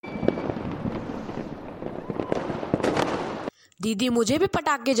दीदी मुझे भी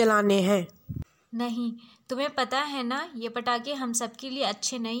पटाखे जलाने हैं। नहीं, तुम्हें पता है ना ये पटाखे हम सबके लिए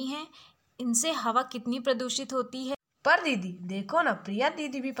अच्छे नहीं हैं। इनसे हवा कितनी प्रदूषित होती है। पर दीदी देखो ना, प्रिया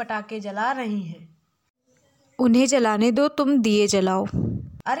दीदी भी पटाखे जला रही हैं। उन्हें जलाने दो, तुम दिए जलाओ।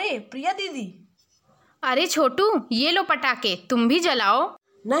 अरे प्रिया दीदी। अरे छोटू, ये लो पटाखे, तुम भी जलाओ।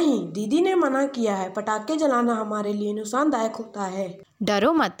 नहीं, दीदी ने मना किया है, पटाखे जलाना हमारे लिए नुकसानदायक होता है।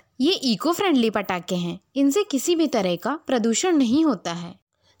 डरो मत, ये इको फ्रेंडली पटाखे हैं। इनसे किसी भी तरह का प्रदूषण नहीं होता है।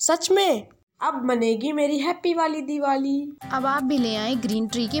 सच में? अब मनेगी मेरी हैप्पी वाली दिवाली। अब आप भी ले आए ग्रीन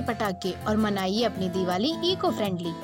ट्री के पटाखे और मनाइए अपनी दिवाली इको फ्रेंडली।